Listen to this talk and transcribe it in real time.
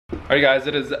Alright guys,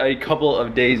 it is a couple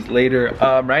of days later.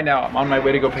 Right now I'm on my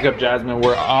way to go pick up Jasmine.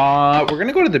 We're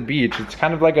gonna go to the beach. It's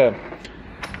kind of like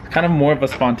more of a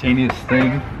spontaneous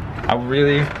thing.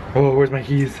 Oh, where's my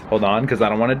keys? Hold on, because I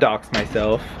don't want to dox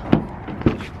myself.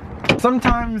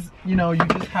 Sometimes, you know, you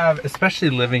just have, especially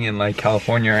living in like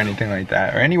California or anything like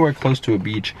that, or anywhere close to a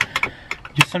beach,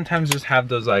 you sometimes just have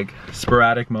those like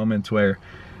sporadic moments where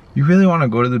you really want to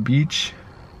go to the beach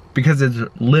because it's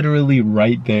literally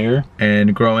right there.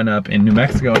 And growing up in New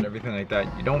Mexico and everything like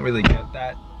that, you don't really get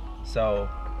that. So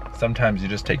sometimes you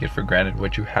just take it for granted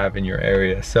what you have in your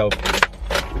area. So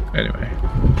anyway,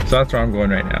 so that's where I'm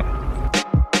going right now.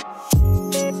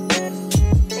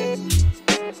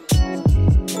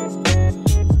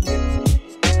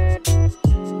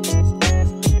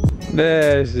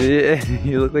 There,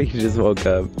 you look like you just woke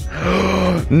up.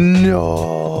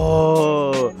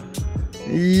 No!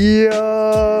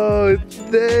 Yo,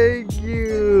 thank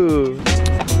you!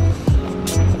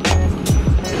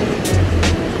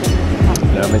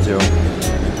 No, me too.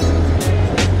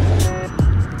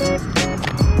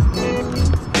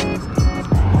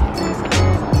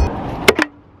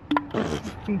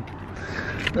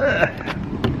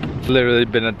 Literally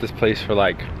been at this place for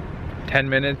like 10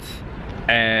 minutes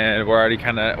and we're already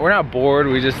we're not bored.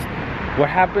 What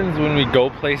happens when we go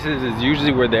places is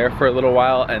usually we're there for a little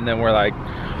while and then we're like,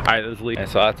 all right, let's leave. And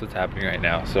so that's what's happening right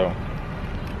now. So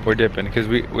we're dipping because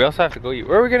we also have to go eat.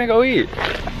 Where are we gonna go eat?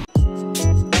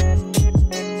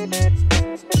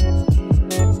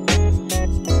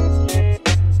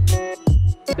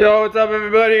 Yo, what's up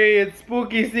everybody? It's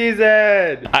spooky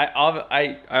season.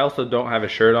 I also don't have a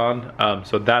shirt on,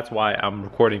 so that's why I'm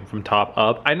recording from top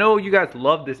up. I know you guys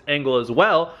love this angle as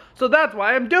well, so that's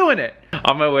why I'm doing it.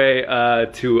 On my way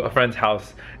to a friend's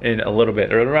house in a little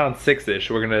bit, or around 6-ish,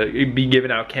 we're gonna be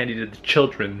giving out candy to the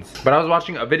children's. But I was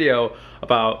watching a video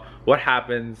about what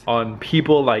happens on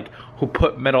people like who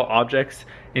put metal objects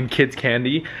in kids'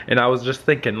 candy, and I was just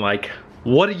thinking like,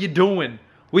 what are you doing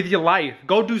with your life?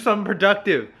 Go do something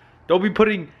productive. Don't be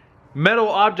putting metal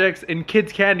objects in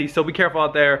kids' candy. So be careful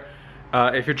out there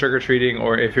if you're trick-or-treating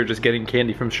or if you're just getting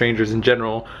candy from strangers in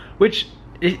general. Which,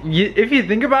 if you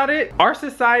think about it, our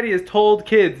society has told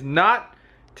kids not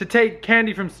to take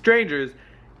candy from strangers,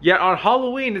 yet on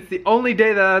Halloween it's the only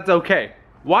day that that's okay.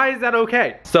 Why is that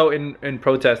okay? So in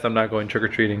protest, I'm not going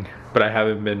trick-or-treating, but I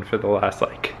haven't been for the last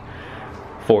like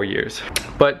 4 years.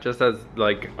 But just as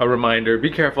like a reminder, be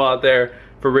careful out there.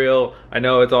 For real, I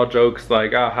know it's all jokes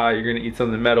like, aha, you're gonna eat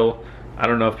something metal. I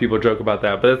don't know if people joke about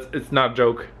that, but it's not a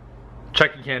joke.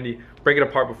 Check your candy, break it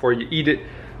apart before you eat it.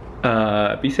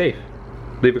 Be safe.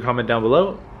 Leave a comment down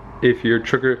below if you're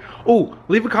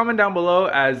leave a comment down below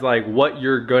as like what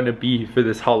you're gonna be for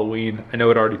this Halloween. I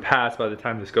know it already passed by the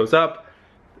time this goes up.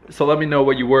 So let me know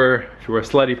what you were. If you were a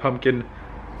slutty pumpkin,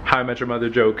 How I Met Your Mother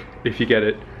joke, if you get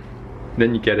it,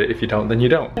 then you get it. If you don't, then you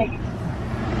don't. And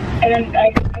then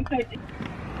I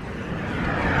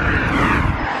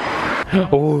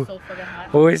Oh,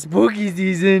 oh, it's spooky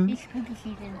season. It's spooky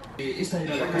season.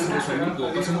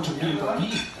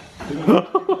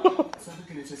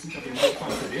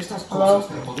 Hello?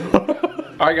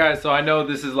 Alright guys, so I know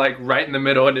this is like right in the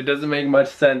middle and it doesn't make much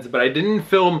sense, but I didn't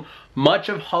film much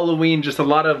of Halloween, just a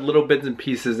lot of little bits and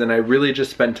pieces, and I really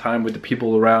just spent time with the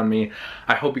people around me.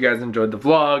 I hope you guys enjoyed the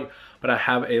vlog, but I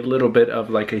have a little bit of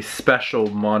like a special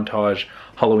montage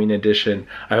Halloween edition.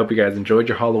 I hope you guys enjoyed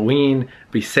your Halloween.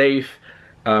 Be safe.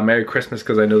 Merry Christmas,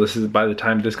 because I know this is, by the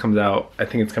time this comes out, I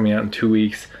think it's coming out in 2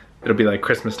 weeks. It'll be like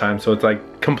Christmas time, so it's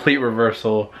like complete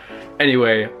reversal.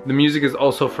 Anyway, the music is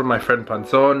also from my friend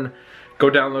Panzon. Go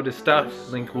download his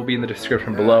stuff. Link will be in the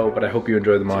description below, but I hope you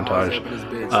enjoy the montage.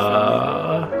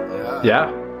 Yeah.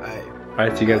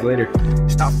 Alright, see you guys later.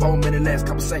 Stop 4 minutes, let's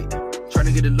conversate. Trying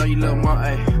to get to know you a little more,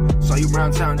 ayy. Saw you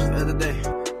around town just the other day.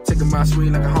 Taking my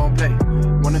swing like a home play.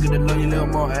 Wanna get to know you a little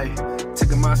more, ayy.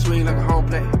 Taking my swing like a home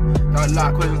play. Got a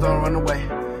lot of questions, don't run away.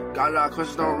 Got a lot of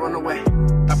questions, don't run away.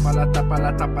 Tapala,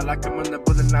 tapala, tapala, come on the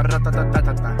bullet, la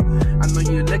rata-ta-ta-ta-ta. I know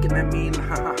you're looking at me,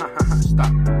 ha ha ha ha.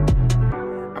 Stop.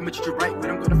 I'ma treat you right, we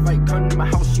don't gotta fight. Come to my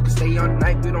house, you can stay all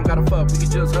night. We don't gotta fuck, we can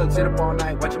just hug, sit up all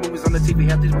night. Watching movies on the TV,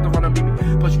 have these motherfuckers wanna beat me.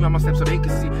 Push you on my steps so they can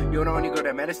see. You're the only girl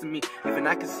that matters to me. Even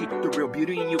I can see the real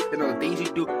beauty in you. And all the things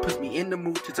you do puts me in the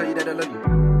mood to tell you that I love you.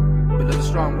 But love's a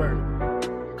strong word.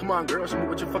 Come on, girl, show me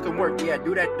what your fucking work. Yeah,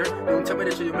 do that dirt. You don't tell me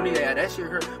that you really, yeah, that shit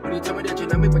hurt. When you tell me that you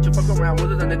love me, but you fuck around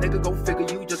with it, and the nigga go figure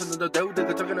you just another dope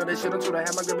nigga talking all that shit until I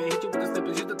have my girl and hit you with the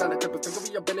snippers. You the dollar tippers, think of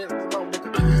your belly, oh,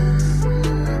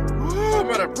 I'm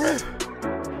out of breath.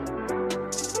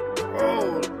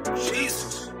 Oh,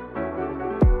 Jesus.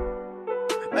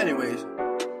 Anyways,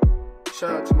 shout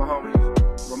out to my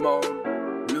homies, Ramon,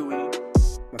 Louis.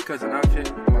 cousin Ake,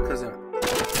 my cousin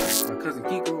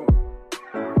Kiko,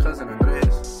 my cousin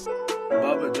Andres,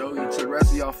 Bubba, Joey, to the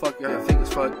rest of y'all, fuck y'all think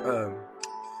it's fuck. I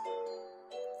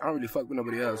don't really fuck with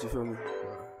nobody else, you feel me?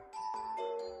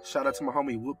 Shout out to my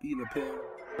homie Whoopi in the pen.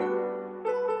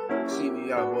 See me,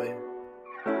 y'all, boy.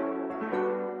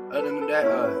 Other than that,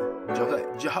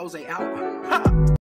 Jose out. Ha!